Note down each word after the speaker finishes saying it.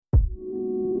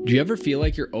Do you ever feel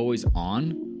like you're always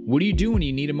on? What do you do when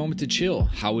you need a moment to chill?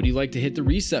 How would you like to hit the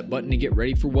reset button to get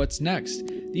ready for what's next?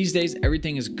 These days,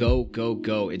 everything is go, go,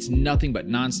 go. It's nothing but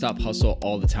nonstop hustle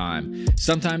all the time.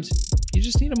 Sometimes you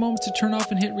just need a moment to turn off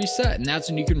and hit reset, and that's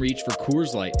when you can reach for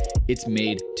Coors Light. It's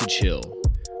made to chill.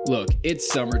 Look,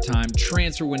 it's summertime,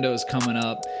 transfer window is coming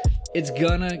up. It's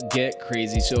gonna get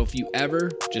crazy, so if you ever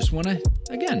just wanna,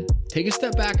 again, take a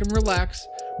step back and relax,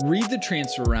 read the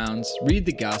transfer rounds, read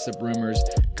the gossip rumors,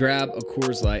 grab a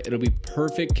Coors Light. It'll be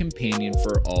perfect companion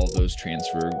for all those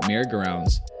transfer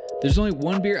merry-go-rounds. There's only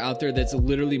one beer out there that's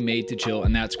literally made to chill,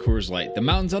 and that's Coors Light. The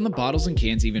mountains on the bottles and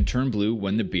cans even turn blue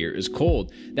when the beer is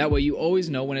cold. That way you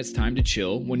always know when it's time to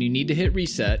chill. When you need to hit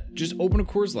reset, just open a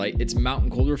Coors Light. It's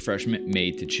mountain cold refreshment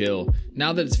made to chill.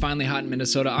 Now that it's finally hot in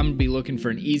Minnesota, I'm going to be looking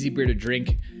for an easy beer to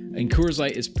drink, and Coors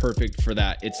Light is perfect for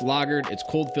that. It's lagered, it's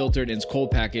cold filtered, and it's cold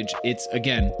packaged. It's,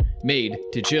 again, made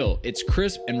to chill. It's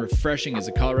crisp and refreshing as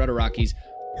the Colorado Rockies.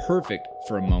 Perfect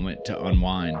for a moment to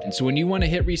unwind. And so when you want to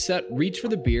hit reset, reach for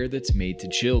the beer that's made to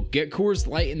chill. Get Coors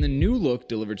Light in the new look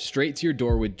delivered straight to your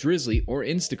door with Drizzly or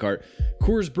Instacart.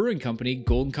 Coors Brewing Company,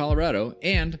 Golden, Colorado.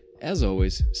 And, as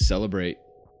always, celebrate.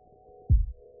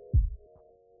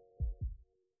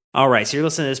 All right, so you're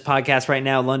listening to this podcast right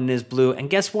now, London is Blue, and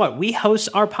guess what? We host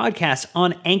our podcast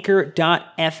on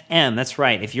Anchor.fm. That's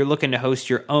right. If you're looking to host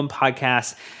your own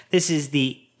podcast, this is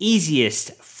the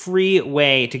easiest free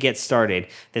way to get started.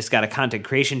 This got a content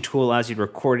creation tool, allows you to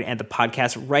record and the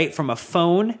podcast right from a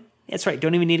phone. That's right,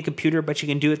 don't even need a computer, but you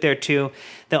can do it there too.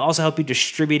 They'll also help you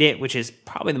distribute it, which is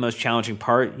probably the most challenging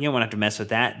part. You don't want to have to mess with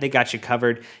that. They got you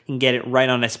covered. You can get it right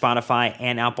on Spotify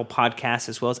and Apple Podcasts,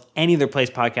 as well as any other place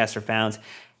podcasts are found.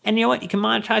 And you know what? You can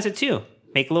monetize it too.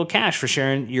 Make a little cash for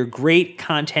sharing your great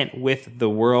content with the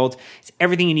world. It's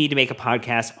everything you need to make a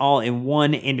podcast all in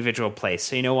one individual place.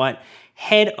 So you know what?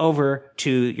 Head over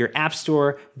to your app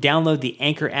store, download the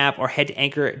Anchor app, or head to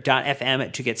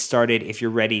anchor.fm to get started if you're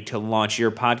ready to launch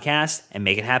your podcast and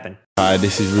make it happen. Hi,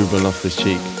 this is Ruben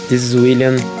Loftus-Cheek. This is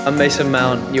William. I'm Mason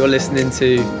Mount. You're listening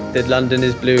to the London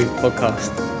is Blue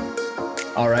podcast.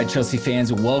 All right, Chelsea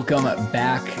fans, welcome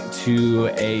back to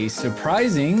a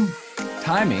surprising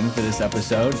timing for this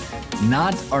episode.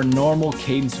 Not our normal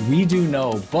cadence, we do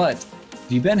know, but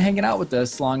if you've been hanging out with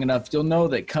us long enough, you'll know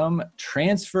that come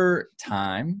transfer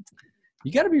time,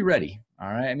 you got to be ready, all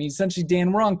right? I mean, essentially,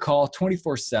 Dan, we're on call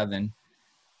 24/7.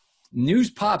 News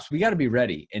pops, we got to be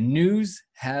ready, and news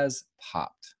has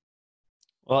popped.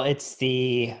 Well, it's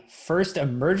the first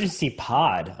emergency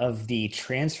pod of the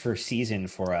transfer season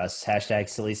for us, hashtag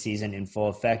silly season in full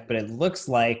effect. But it looks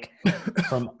like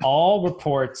from all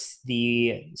reports,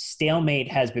 the stalemate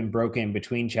has been broken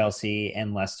between Chelsea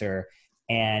and Leicester,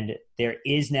 and there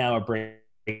is now a break.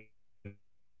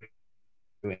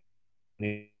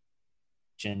 Ben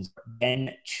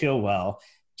Chilwell,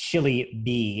 Chilly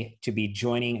B, to be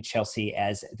joining Chelsea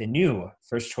as the new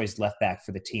first choice left back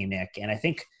for the team, Nick. And I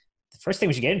think the first thing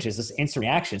we should get into is this instant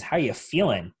reactions. How are you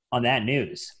feeling on that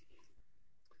news?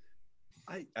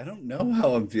 I don't know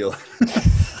how I'm feeling.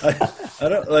 I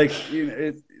don't like,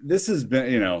 this has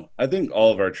been, I think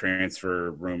all of our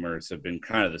transfer rumors have been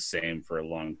kind of the same for a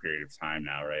long period of time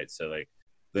now, right? So like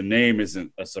the name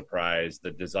isn't a surprise.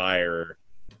 The desire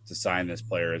to sign this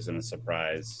player isn't a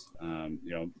surprise.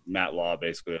 Matt Law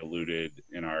basically alluded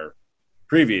in our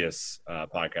previous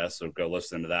podcast, so go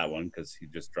listen to that one because he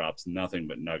just drops nothing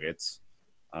but nuggets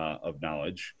of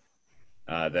knowledge,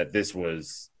 that this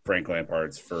was Frank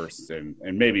Lampard's first and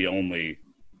maybe only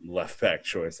left back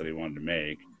choice that he wanted to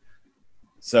make.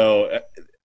 So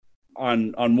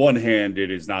on one hand, it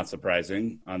is not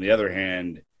surprising. On the other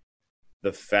hand,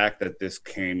 the fact that this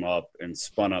came up and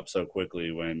spun up so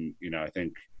quickly when, I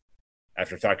think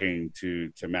after talking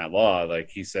to Matt Law, like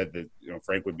he said that,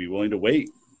 Frank would be willing to wait,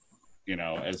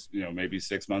 maybe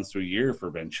 6 months to a year for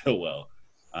Ben Chilwell,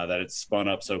 that it spun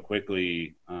up so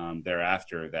quickly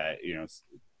thereafter that,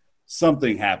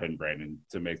 something happened, Brandon,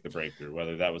 to make the breakthrough,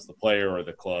 whether that was the player or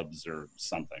the clubs or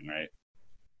something, right?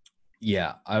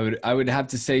 Yeah, I would have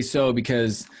to say so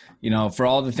because, for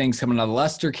all the things coming out of the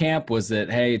Leicester camp was that,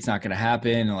 hey, it's not going to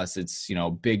happen unless it's,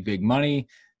 big money.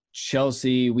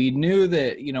 Chelsea, we knew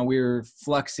that, we were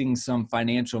flexing some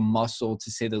financial muscle, to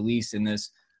say the least, in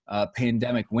this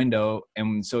pandemic window.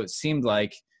 And so it seemed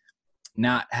like,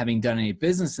 not having done any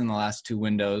business in the last two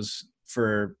windows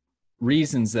for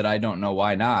reasons that I don't know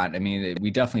why not. I mean,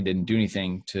 we definitely didn't do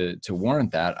anything to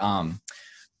warrant that.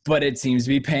 But it seems to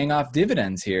be paying off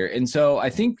dividends here. And so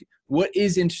I think what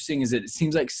is interesting is that it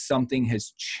seems like something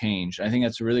has changed. I think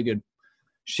that's a really good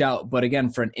shout. But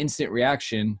again, for an instant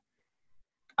reaction,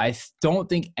 I don't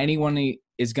think anyone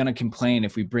is going to complain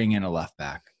if we bring in a left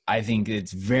back. I think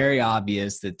it's very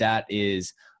obvious that that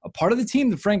is a part of the team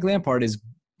that Frank Lampard is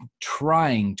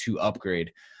trying to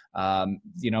upgrade.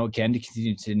 Again, to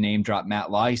continue to name drop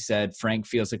Matt Law, he said Frank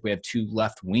feels like we have 2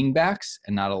 left wing backs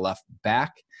and not a left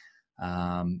back.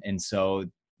 And so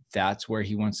that's where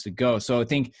he wants to go. So I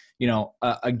think,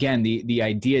 again, the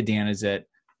idea, Dan, is that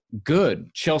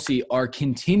Chelsea are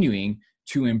continuing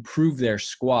to improve their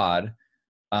squad.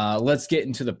 Let's get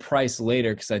into the price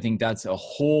later, because I think that's a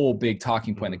whole big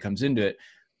talking point that comes into it.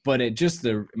 But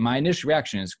my initial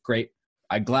reaction is great.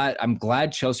 I'm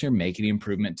glad Chelsea are making the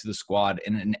improvement to the squad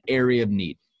in an area of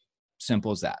need.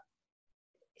 Simple as that.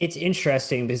 It's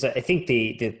interesting because I think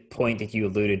the point that you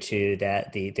alluded to,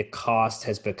 that the cost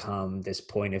has become this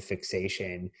point of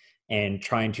fixation, and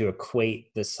trying to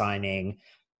equate the signing,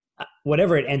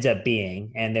 whatever it ends up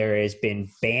being, and there has been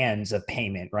bands of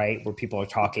payment, right, where people are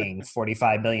talking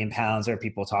 45 million pounds, or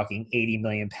people talking 80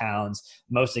 million pounds,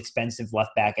 most expensive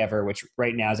left back ever, which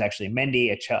right now is actually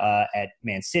Mendy at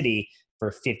Man City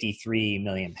for 53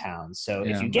 million pounds. So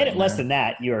if you get it less than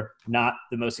that, you're not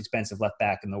the most expensive left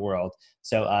back in the world.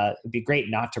 So it'd be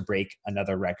great not to break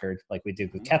another record like we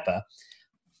did with Kepa.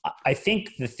 I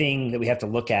think the thing that we have to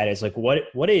look at is, like,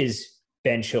 what is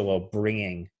Ben Chilwell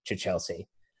bringing to Chelsea?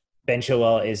 Ben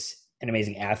Chilwell is an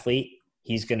amazing athlete.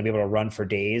 He's going to be able to run for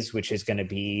days, which is going to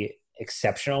be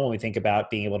exceptional when we think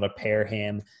about being able to pair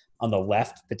him on the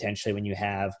left, potentially when you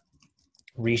have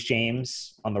Reece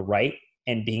James on the right,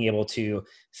 and being able to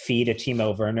feed a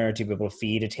Timo Werner, to be able to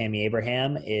feed a Tammy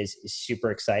Abraham is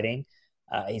super exciting.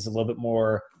 He's a little bit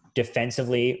more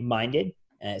defensively minded.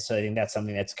 So I think that's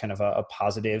something that's kind of a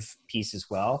positive piece as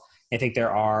well. I think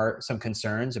there are some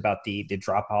concerns about the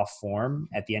drop-off form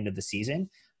at the end of the season.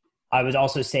 I would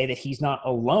also say that he's not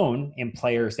alone in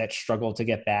players that struggle to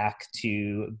get back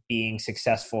to being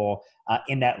successful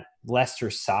in that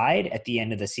Leicester side at the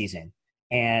end of the season.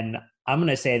 And I'm going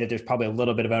to say that there's probably a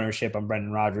little bit of ownership on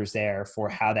Brendan Rodgers there for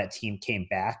how that team came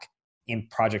back in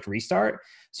Project Restart.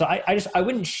 So I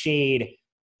wouldn't shade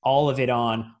all of it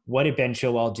on what did Ben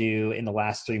Chilwell do in the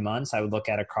last 3 months. I would look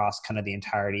at across kind of the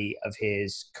entirety of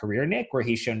his career, Nick, where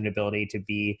he's shown an ability to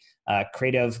be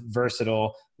creative,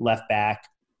 versatile left back,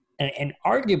 and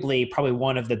arguably probably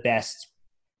one of the best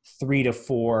 3 to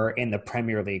 4 in the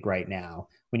Premier League right now.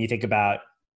 When you think about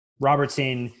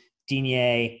Robertson,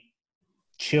 Digne,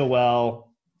 Chilwell,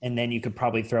 and then you could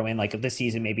probably throw in, like, this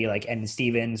season, maybe like Eden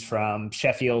Stevens from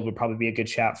Sheffield would probably be a good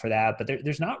shout for that. But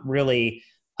there's not really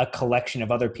a collection of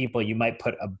other people you might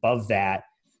put above that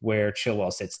where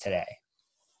Chilwell sits today.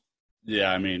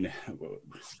 Yeah, I mean,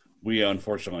 we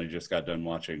unfortunately just got done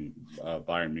watching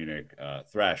Bayern Munich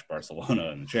thrash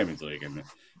Barcelona in the Champions League. And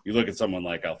you look at someone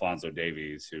like Alphonso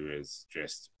Davies, who has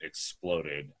just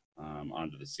exploded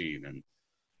onto the scene. And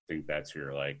I think that's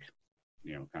your,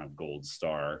 kind of gold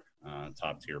star,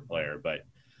 top tier player. But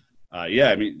yeah,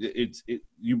 I mean,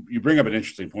 you bring up an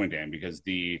interesting point, Dan, because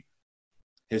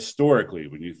historically,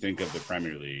 when you think of the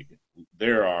Premier League,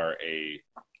 there are a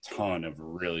ton of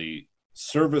really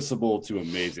serviceable to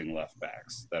amazing left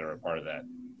backs that are a part of that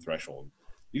threshold.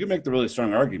 You can make the really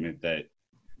strong argument that,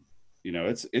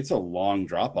 it's a long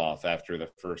drop off after the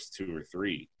first 2 or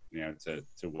 3, to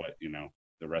what,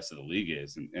 the rest of the league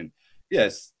is. And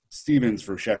yes, Stevens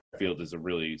for Sheffield is a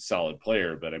really solid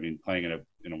player, but I mean, playing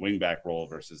in a wing back role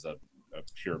versus a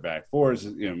pure back four is,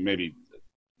 maybe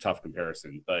a tough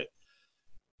comparison. But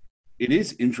it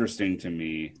is interesting to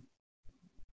me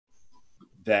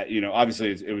that,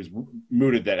 obviously it was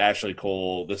mooted that Ashley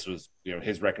Cole, this was,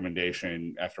 his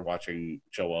recommendation after watching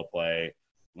Chilwell play.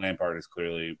 Lampard has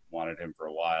clearly wanted him for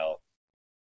a while.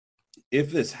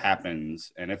 If this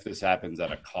happens, and if this happens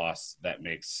at a cost that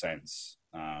makes sense,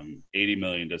 80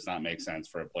 million does not make sense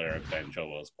for a player of Ben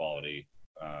Chilwell's quality.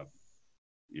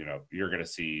 You're going to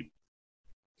see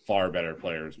far better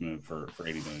players move for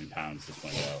 80 million pounds this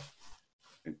window,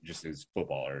 just as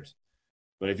footballers.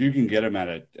 But if you can get them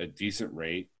at a decent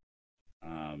rate,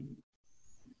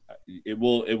 it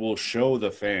will show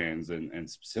the fans and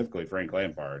specifically Frank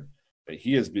Lampard that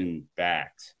he has been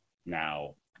backed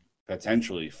now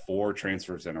potentially 4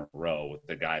 transfers in a row with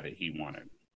the guy that he wanted,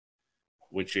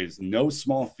 which is no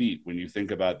small feat when you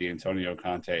think about the Antonio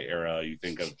Conte era. You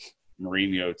think of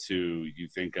Mourinho too. You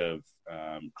think of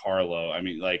Carlo. I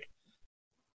mean,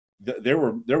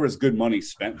 there was good money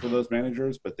spent for those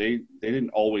managers, but they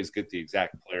didn't always get the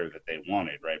exact player that they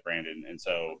wanted, right, Brandon? And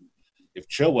so if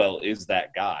Chilwell is that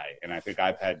guy, and I think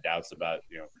I've had doubts about,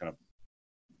 kind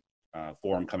of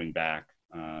form coming back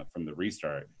from the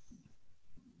restart,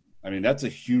 I mean, that's a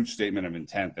huge statement of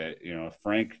intent that, if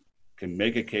Frank can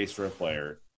make a case for a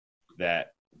player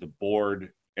that the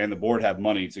board have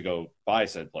money to go buy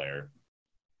said player,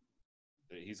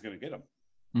 he's going to get them.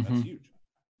 That's huge.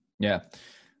 Yeah.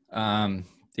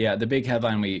 Yeah. The big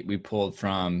headline we pulled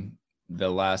from the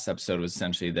last episode was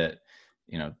essentially that,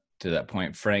 to that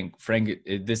point, Frank,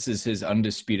 this is his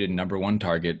undisputed number one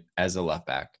target as a left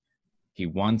back. He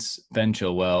wants Ben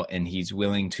Chilwell, and he's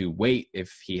willing to wait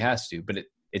if he has to, but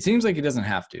it seems like he doesn't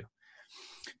have to.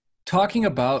 Talking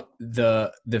about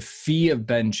the fee of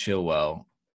Ben Chilwell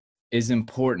is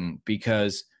important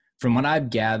because from what I've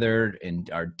gathered in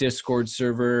our Discord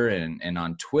server and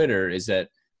on Twitter is that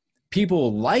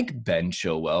people like Ben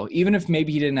Chilwell, even if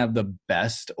maybe he didn't have the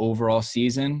best overall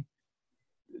season,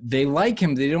 they like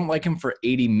him. They don't like him for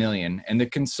 $80 million. And the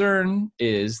concern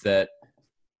is that,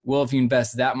 well, if you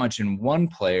invest that much in one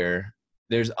player,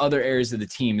 there's other areas of the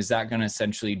team. Is that going to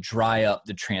essentially dry up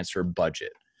the transfer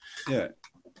budget? Yeah,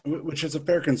 which is a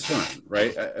fair concern,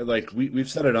 right? Like we've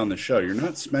said it on the show, you're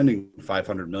not spending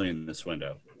 $500 million this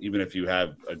window, even if you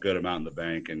have a good amount in the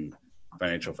bank and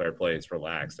financial fair play is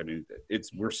relaxed. I mean,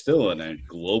 we're still in a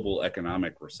global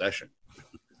economic recession.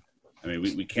 I mean,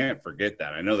 we can't forget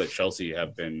that. I know that Chelsea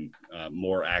have been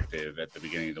more active at the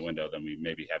beginning of the window than we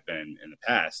maybe have been in the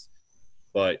past.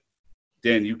 But,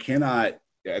 Dan, you cannot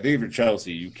 – I think if you're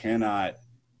Chelsea, you cannot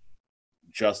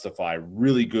justify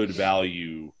really good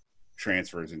value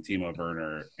transfers in Timo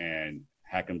Werner and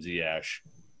Hakim Ziyech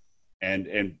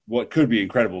and what could be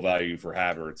incredible value for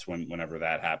Havertz whenever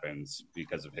that happens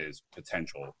because of his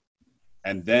potential.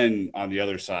 And then on the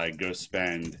other side, go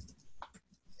spend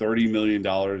 $30 million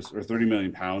or £30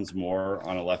 million more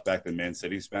on a left back than Man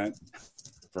City spent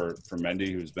for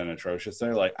Mendy, who's been atrocious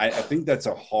there. Like, I think that's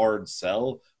a hard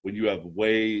sell when you have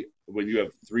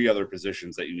three other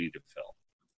positions that you need to fill.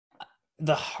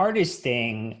 The hardest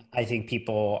thing I think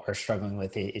people are struggling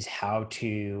with is how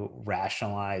to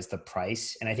rationalize the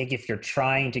price. And I think if you're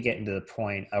trying to get into the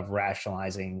point of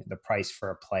rationalizing the price for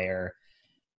a player,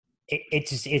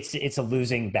 it's a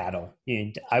losing battle.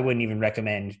 I wouldn't even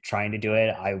recommend trying to do it.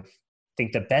 I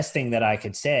think the best thing that I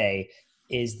could say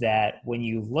is that when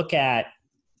you look at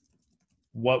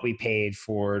what we paid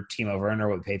for Timo Werner,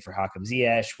 what we paid for Hakim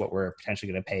Ziyech, what we're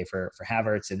potentially going to pay for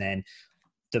Havertz, and then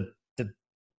the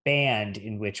band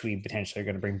in which we potentially are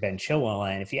going to bring Ben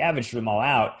Chilwell in, if you average them all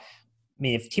out, I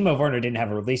mean, if Timo Werner didn't have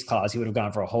a release clause, he would have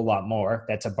gone for a whole lot more.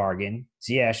 That's a bargain.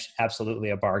 Ziyech, absolutely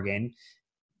a bargain.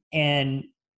 And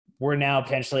we're now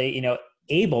potentially,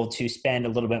 able to spend a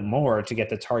little bit more to get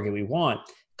the target we want.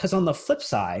 Because on the flip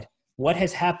side, what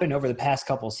has happened over the past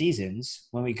couple seasons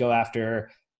when we go after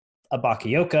a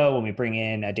Bakayoko, when we bring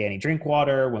in a Danny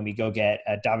Drinkwater, when we go get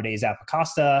a Davide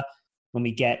Zappacosta, when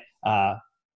we get Baba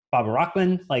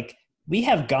Rockman, like we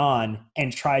have gone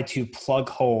and tried to plug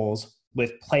holes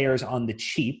with players on the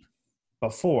cheap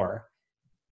before.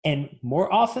 And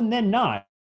more often than not,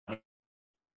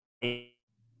 when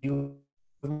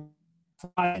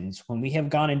we have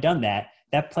gone and done that,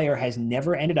 that player has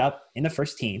never ended up in the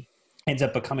first team, ends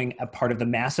up becoming a part of the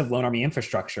massive loan army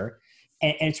infrastructure.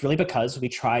 And it's really because we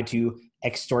tried to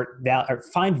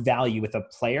find value with a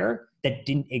player that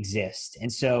didn't exist.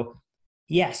 And so,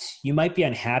 yes, you might be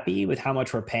unhappy with how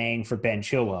much we're paying for Ben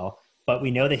Chilwell, but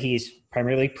we know that he's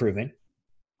Premier League proven,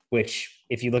 which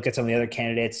if you look at some of the other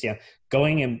candidates,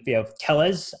 going and,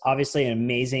 Telles, obviously an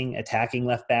amazing attacking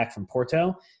left back from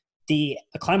Porto. The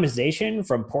acclimatization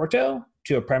from Porto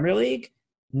to a Premier League,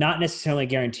 not necessarily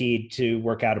guaranteed to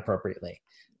work out appropriately.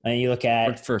 And you look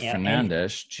at for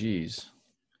Fernandes, geez.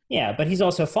 Yeah, but he's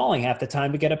also falling half the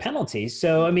time to get a penalty.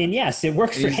 So, I mean, yes, it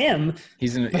works for him.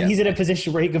 He's in a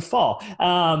position where he could fall.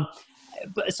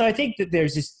 So I think that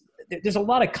there's a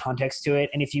lot of context to it.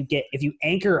 And if you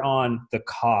anchor on the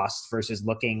cost versus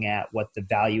looking at what the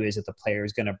value is that the player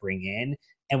is going to bring in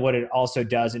and what it also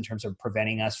does in terms of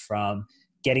preventing us from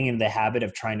getting into the habit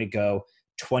of trying to go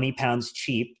 20 pounds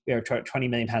cheap or 20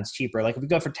 million pounds cheaper. Like if we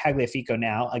go for Tagliafico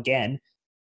now, again,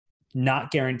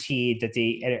 not guaranteed that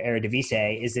the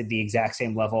Eredivisie is at the exact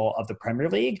same level of the Premier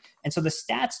League. And so the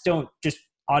stats don't just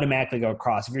automatically go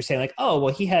across. If you're saying like, oh,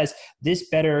 well, he has this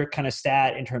better kind of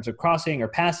stat in terms of crossing or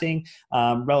passing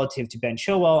relative to Ben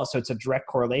Chilwell, so it's a direct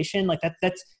correlation. Like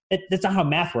that's not how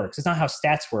math works. It's not how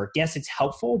stats work. Yes, it's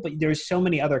helpful, but there's so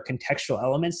many other contextual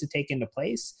elements to take into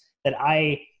place that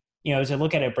as I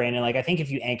look at it, Brandon, like I think if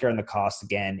you anchor on the cost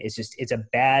again, it's a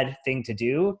bad thing to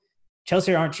do.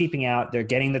 Chelsea aren't cheaping out. They're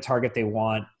getting the target they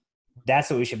want. That's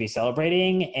what we should be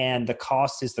celebrating. And the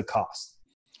cost is the cost.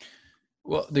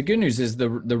 Well, the good news is the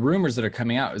rumors that are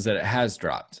coming out is that it has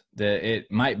dropped. That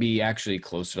it might be actually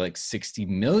closer to like 60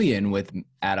 million with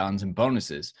add-ons and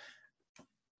bonuses.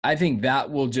 I think that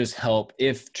will just help,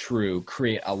 if true,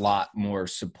 create a lot more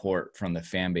support from the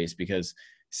fan base because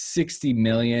 60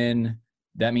 million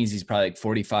that means he's probably like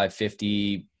 45,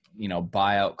 50,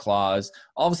 buyout clause.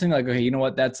 All of a sudden, like, okay, you know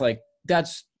what?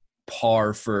 That's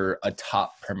par for a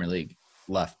top Premier League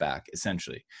left back,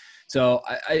 essentially. So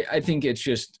I think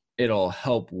it'll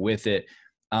help with it.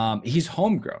 He's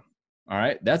homegrown. All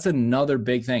right. That's another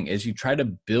big thing is you try to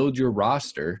build your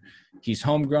roster. He's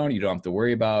homegrown. You don't have to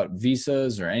worry about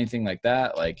visas or anything like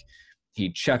that. Like, he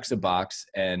checks a box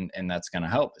and that's going to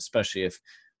help, especially if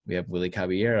we have Willy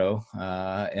Caballero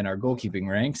in our goalkeeping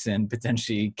ranks and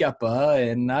potentially Kepa.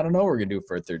 And I don't know what we're going to do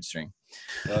for a third string.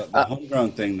 The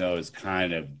homegrown thing, though, is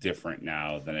kind of different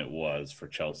now than it was for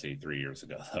Chelsea 3 years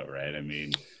ago, though, right? I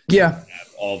mean, yeah, you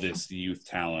have all this youth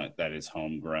talent that is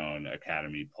homegrown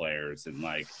academy players. And,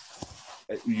 like,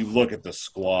 you look at the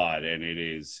squad and it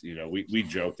is, we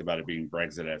joked about it being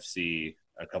Brexit FC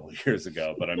a couple of years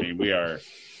ago, but I mean,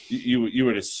 you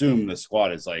would assume the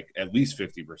squad is like at least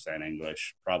 50%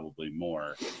 English, probably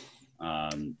more.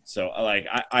 So like,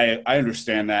 I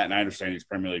understand that, and I understand he's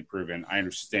Premier League proven. I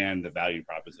understand the value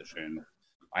proposition.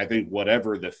 I think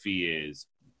whatever the fee is,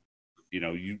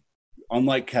 you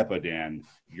unlike Kepa, Dan,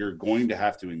 you're going to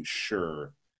have to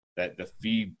ensure that the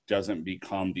fee doesn't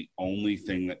become the only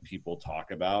thing that people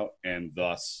talk about, and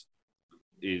thus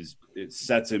it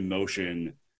sets in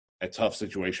motion a tough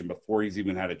situation before he's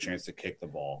even had a chance to kick the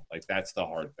ball. Like, that's the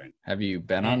hard thing. Have you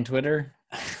been on Twitter?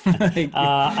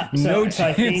 No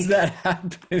chance that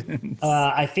happens.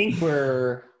 I think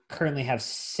we're currently have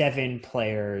 7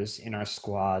 players in our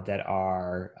squad that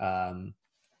are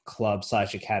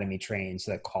club/academy trained,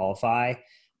 so that qualify.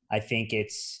 I think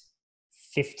it's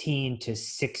 15 to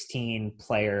 16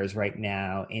 players right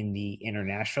now in the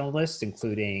international list,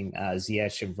 including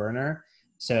Ziyech and Werner.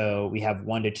 So we have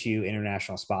 1 to 2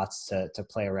 international spots to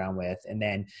play around with. And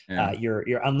then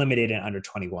you're unlimited and under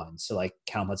 21. So like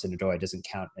Callum Hudson-Odoi doesn't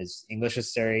count as English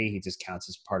necessary. He just counts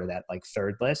as part of that like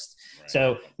third list. Right.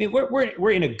 So I mean,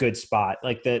 we're in a good spot.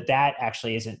 Like that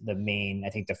actually isn't the main,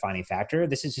 I think, defining factor.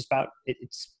 This is just about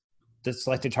it's the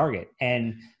selected target.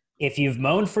 And if you've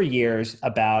moaned for years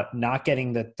about not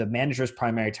getting the manager's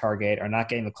primary target or not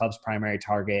getting the club's primary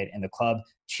target and the club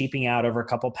cheaping out over a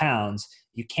couple pounds,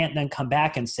 you can't then come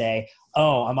back and say,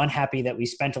 oh, I'm unhappy that we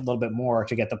spent a little bit more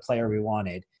to get the player we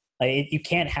wanted. Like, you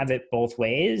can't have it both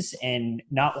ways, and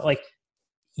not like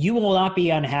you will not be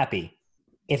unhappy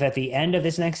if at the end of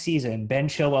this next season, Ben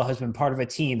Chilwell has been part of a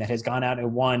team that has gone out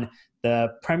and won the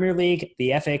Premier League,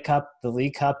 the FA Cup, the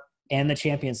League Cup, and the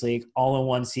Champions League all in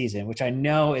one season, which I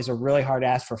know is a really hard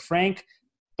ask for Frank,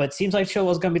 but it seems like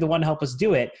Chilwell is going to be the one to help us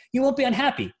do it. You won't be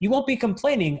unhappy. You won't be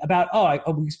complaining about,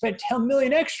 we spent 10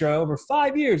 million extra over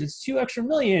 5 years. It's 2 extra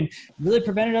million. Really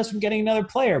prevented us from getting another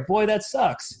player. Boy, that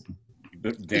sucks.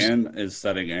 Dan is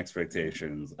setting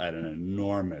expectations at an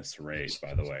enormous rate,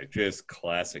 by the way. Just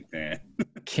classic Dan.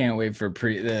 Can't wait for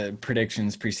the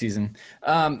predictions preseason.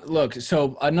 Look,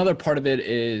 so another part of it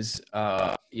is,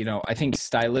 I think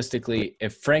stylistically,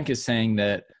 if Frank is saying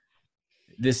that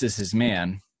this is his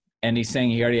man, and he's saying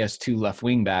he already has 2 left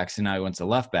wing backs and now he wants a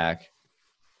left back,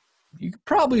 you could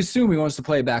probably assume he wants to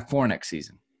play back 4 next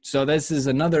season. So this is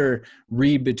another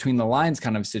read between the lines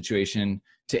kind of situation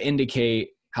to indicate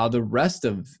how the rest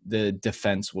of the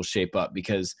defense will shape up,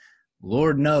 because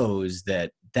Lord knows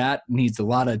that needs a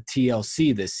lot of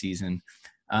TLC this season.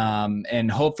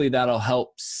 And hopefully that'll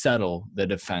help settle the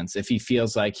defense if he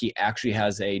feels like he actually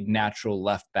has a natural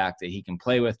left back that he can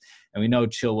play with. And we know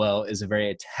Chilwell is a very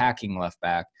attacking left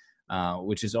back,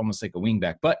 which is almost like a wing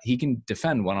back, but he can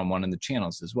defend one-on-one in the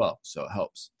channels as well. So it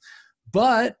helps.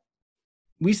 But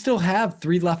we still have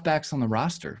 3 left backs on the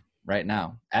roster right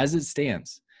now, as it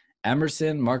stands.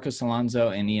 Emerson, Marcos Alonso,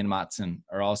 and Ian Matson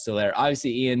are all still there.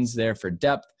 Obviously, Ian's there for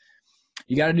depth.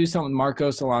 You got to do something with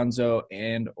Marcos Alonso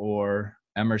and or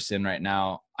Emerson right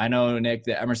now. I know, Nick,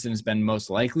 that Emerson has been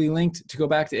most likely linked to go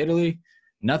back to Italy.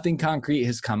 Nothing concrete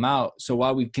has come out. So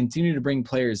while we continue to bring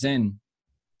players in,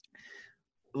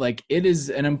 like, it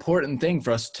is an important thing for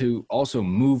us to also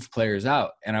move players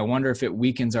out. And I wonder if it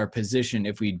weakens our position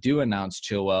if we do announce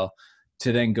Chilwell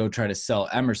to then go try to sell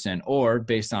Emerson, or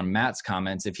based on Matt's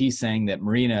comments, if he's saying that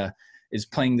Marina is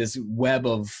playing this web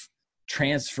of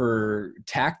transfer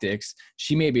tactics,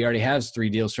 she maybe already has 3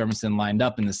 deals for Emerson lined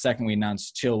up. And the second we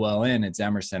announce Chilwell in, it's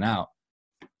Emerson out.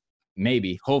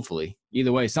 Maybe, hopefully.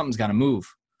 Either way, something's got to move.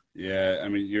 Yeah, I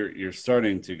mean, you're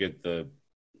starting to get the,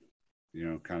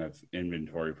 kind of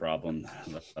inventory problem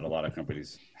that a lot of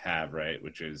companies have, right?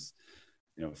 Which is,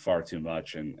 far too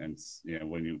much. And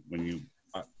when you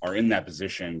are in that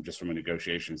position, just from a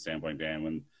negotiation standpoint, Dan,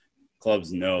 when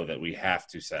clubs know that we have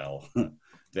to sell,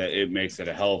 that it makes it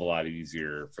a hell of a lot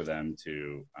easier for them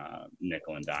to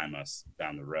nickel and dime us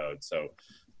down the road. So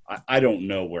I don't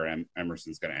know where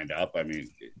Emerson's going to end up. I mean,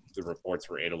 the reports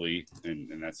were Italy,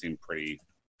 and that seemed pretty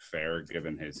fair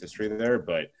given his history there.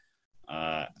 But,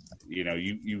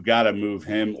 you got to move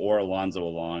him or Alonso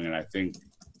along, and I think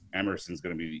Emerson's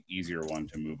going to be the easier one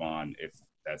to move on if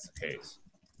that's the case.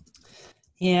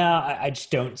 Yeah, I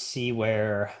just don't see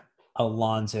where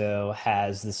Alonso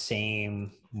has the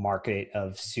same market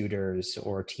of suitors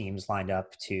or teams lined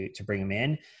up to bring him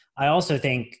in. I also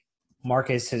think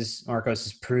Marcos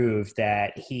has proved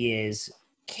that he is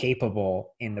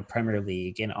capable in the Premier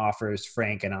League and offers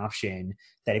Frank an option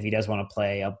that if he does want to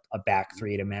play a back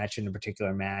three to match in a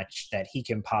particular match, that he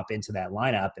can pop into that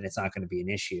lineup and it's not going to be an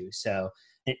issue. So,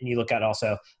 and you look at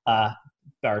also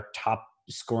our top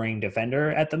scoring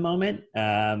defender at the moment,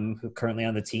 who currently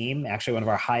on the team, actually one of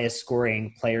our highest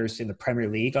scoring players in the Premier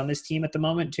League on this team at the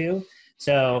moment too.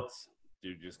 So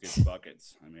dude just gets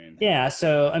buckets. Yeah.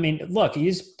 So, look,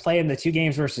 you just play in the 2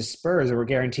 games versus Spurs and we're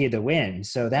guaranteed to win.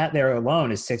 So that there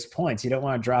alone is 6 points. You don't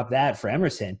want to drop that for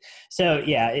Emerson. So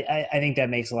yeah, I think that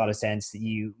makes a lot of sense.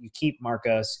 You keep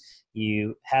Marcos,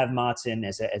 you have Maatsen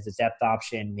as a depth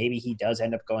option. Maybe he does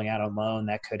end up going out on loan.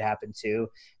 That could happen too.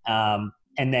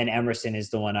 And then Emerson is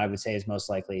the one I would say is most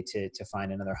likely to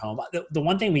find another home. The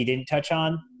one thing we didn't touch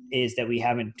on is that we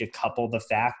haven't decoupled the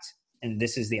fact, and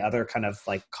this is the other kind of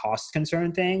like cost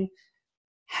concern thing.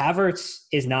 Havertz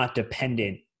is not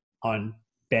dependent on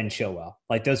Ben Chilwell.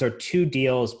 Like those are 2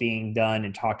 deals being done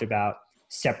and talked about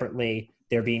separately.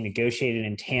 They're being negotiated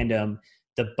in tandem.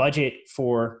 The budget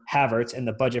for Havertz and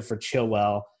the budget for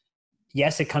Chilwell,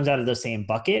 yes, it comes out of the same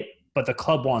bucket, but the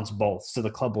club wants both. So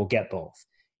the club will get both.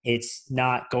 It's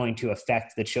not going to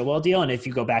affect the Chilwell deal. And if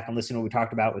you go back and listen to what we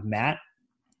talked about with Matt,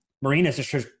 Marina's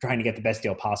just trying to get the best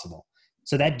deal possible.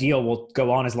 So that deal will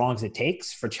go on as long as it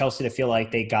takes for Chelsea to feel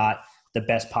like they got the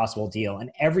best possible deal.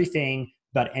 And everything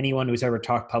about anyone who's ever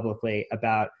talked publicly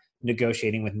about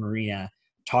negotiating with Marina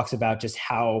talks about just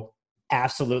how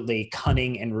absolutely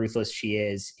cunning and ruthless she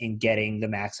is in getting the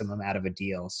maximum out of a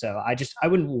deal. So I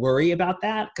wouldn't worry about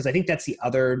that, because I think that's the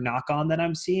other knock on that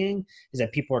I'm seeing is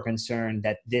that people are concerned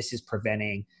that this is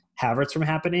preventing Havertz from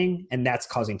happening, and that's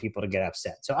causing people to get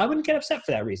upset. So I wouldn't get upset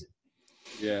for that reason.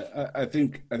 Yeah, I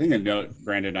think a note,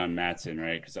 Brandon, on Maatsen,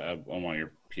 right? Because I want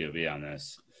your POV on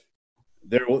this.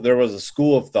 There was a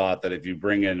school of thought that if you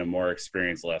bring in a more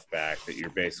experienced left back, that you're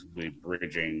basically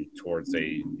bridging towards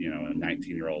a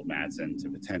 19-year-old Maatsen to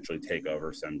potentially take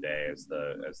over someday as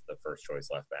the first choice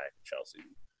left back at Chelsea.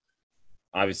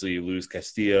 Obviously, you lose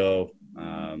Castillo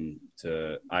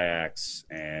to Ajax,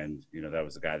 and that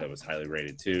was a guy that was highly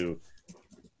rated too.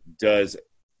 Does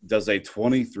a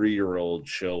 23-year-old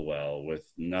Chilwell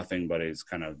with nothing but his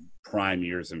kind of prime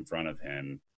years in front of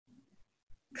him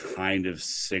kind of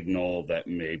signal that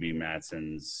maybe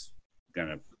Maatsen's going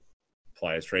to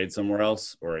apply his trade somewhere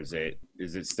else, or is it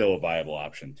still a viable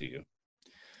option to you?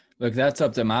 Look, that's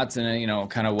up to Maatsen,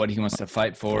 kind of what he wants to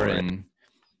fight for. And,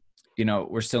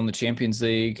 we're still in the Champions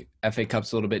League. FA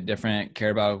Cup's a little bit different.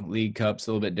 Carabao League Cup's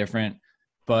a little bit different.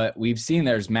 But we've seen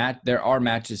there are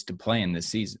matches to play in this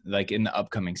season, like in the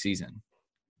upcoming season.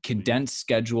 Condensed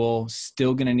schedule,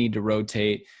 still going to need to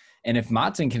rotate. And if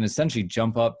Maatsen can essentially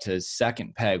jump up to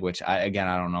second peg, which I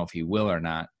don't know if he will or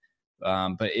not,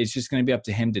 but it's just going to be up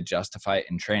to him to justify it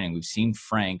in training. We've seen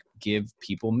Frank give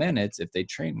people minutes if they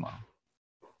train well.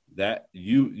 That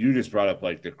you just brought up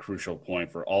like the crucial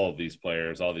point for all of these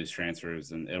players, all these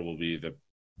transfers, and it will be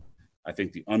I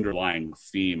think the underlying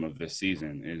theme of this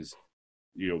season is,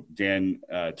 Dan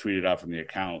tweeted out from the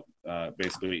account,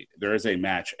 basically there is a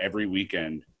match every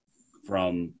weekend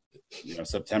from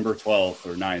September 12th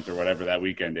or 9th or whatever that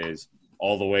weekend is,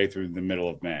 all the way through the middle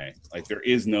of May. Like there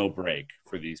is no break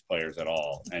for these players at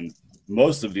all. And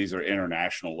most of these are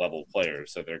international level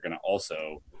players. So they're going to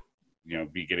also,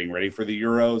 be getting ready for the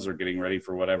Euros or getting ready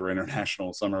for whatever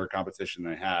international summer competition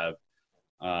they have.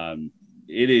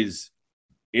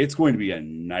 It's going to be a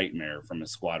nightmare from a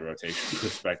squad rotation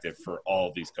perspective for all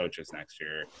of these coaches next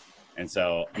year. And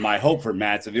so my hope for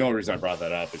Maatsen, the only reason I brought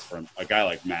that up is from a guy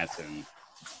like Maatsen,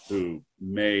 who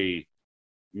may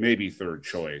be third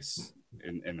choice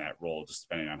in that role, just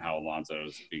depending on how Alonso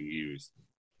is being used.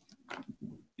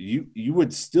 You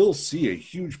would still see a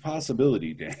huge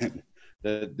possibility, Dan,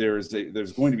 that there's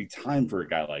going to be time for a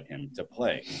guy like him to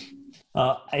play.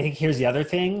 I think here's the other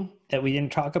thing that we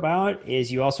didn't talk about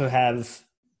is you also have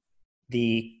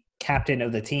the captain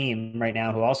of the team right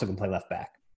now who also can play left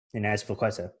back, Inez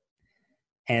Plqueta.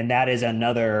 And that is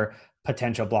another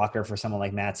potential blocker for someone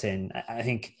like Maatsen. I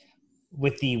think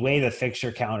with the way the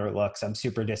fixture calendar looks, I'm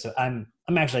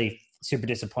actually super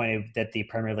disappointed that the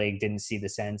Premier League didn't see the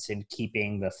sense in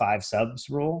keeping the 5 subs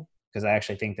rule because I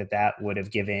actually think that would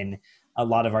have given a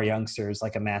lot of our youngsters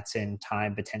like a Maatsen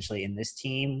time potentially in this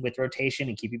team with rotation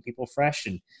and keeping people fresh.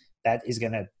 And that is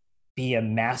going to be a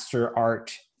master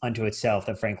art unto itself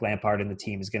that Frank Lampard and the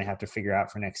team is going to have to figure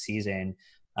out for next season.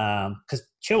 Because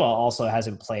Chilwell also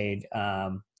hasn't played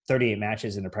 38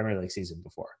 matches in the Premier League season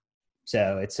before.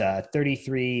 So it's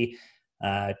 33,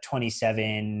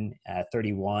 27,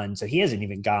 31. So he hasn't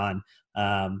even gone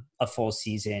a full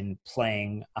season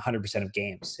playing 100% of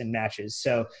games and matches.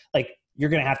 So like you're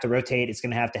going to have to rotate. It's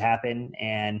going to have to happen.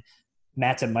 And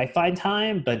Maatsen might find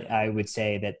time, but I would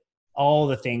say that all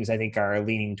the things I think are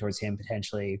leaning towards him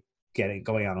potentially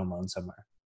going on loan somewhere.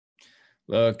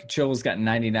 Look, Chilwell's got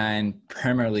 99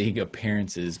 Premier League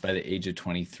appearances by the age of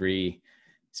 23.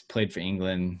 He's played for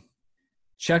England.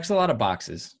 Checks a lot of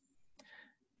boxes.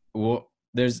 Well,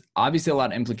 there's obviously a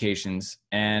lot of implications,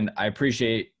 and I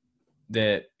appreciate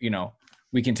that,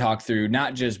 we can talk through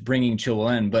not just bringing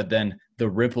Chilwell in, but then the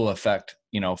ripple effect,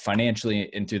 financially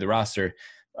into the roster.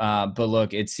 But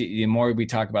look, it's the more we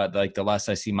talk about, like, the less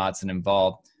I see Maatsen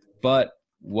involved. But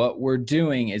what we're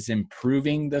doing is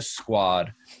improving the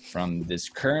squad from this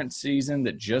current season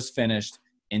that just finished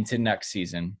into next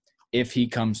season if he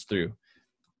comes through.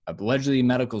 Allegedly,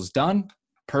 medical's done.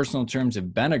 Personal terms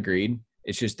have been agreed.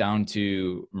 It's just down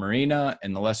to Marina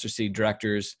and the Leicester City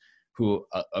directors who,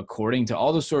 according to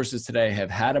all the sources today, have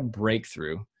had a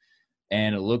breakthrough.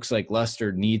 And it looks like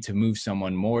Leicester need to move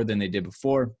someone more than they did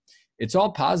before. It's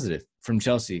all positive from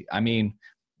Chelsea. I mean,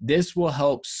 this will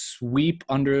help sweep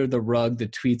under the rug the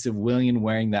tweets of Willian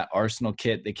wearing that Arsenal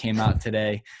kit that came out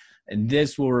today. And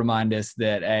this will remind us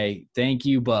that, hey, thank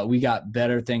you, but we got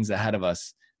better things ahead of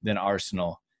us than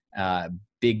Arsenal,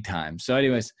 big time. So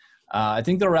anyways, I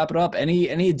think they'll wrap it up.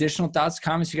 Any additional thoughts,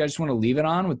 comments you guys just want to leave it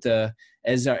on with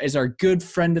as our good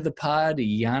friend of the pod,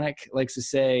 Yannick, likes to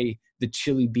say, the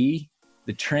Chili Bee?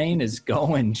 The train is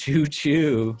going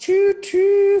choo-choo.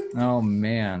 Choo-choo. Oh,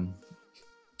 man.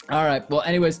 All right. Well,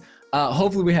 anyways,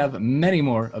 hopefully we have many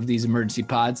more of these emergency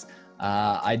pods.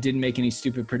 I didn't make any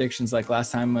stupid predictions like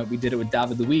last time we did it with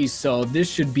David Luiz, so this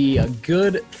should be a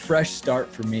good, fresh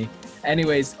start for me.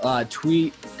 Anyways,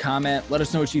 tweet, comment, let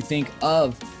us know what you think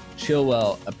of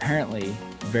Chilwell, apparently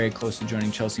very close to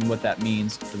joining Chelsea, and what that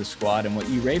means for the squad and what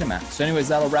you rate him at. So anyways,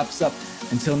 that'll wrap us up.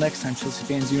 Until next time, Chelsea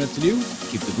fans, you know what to do.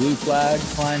 Keep the blue flag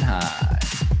flying high.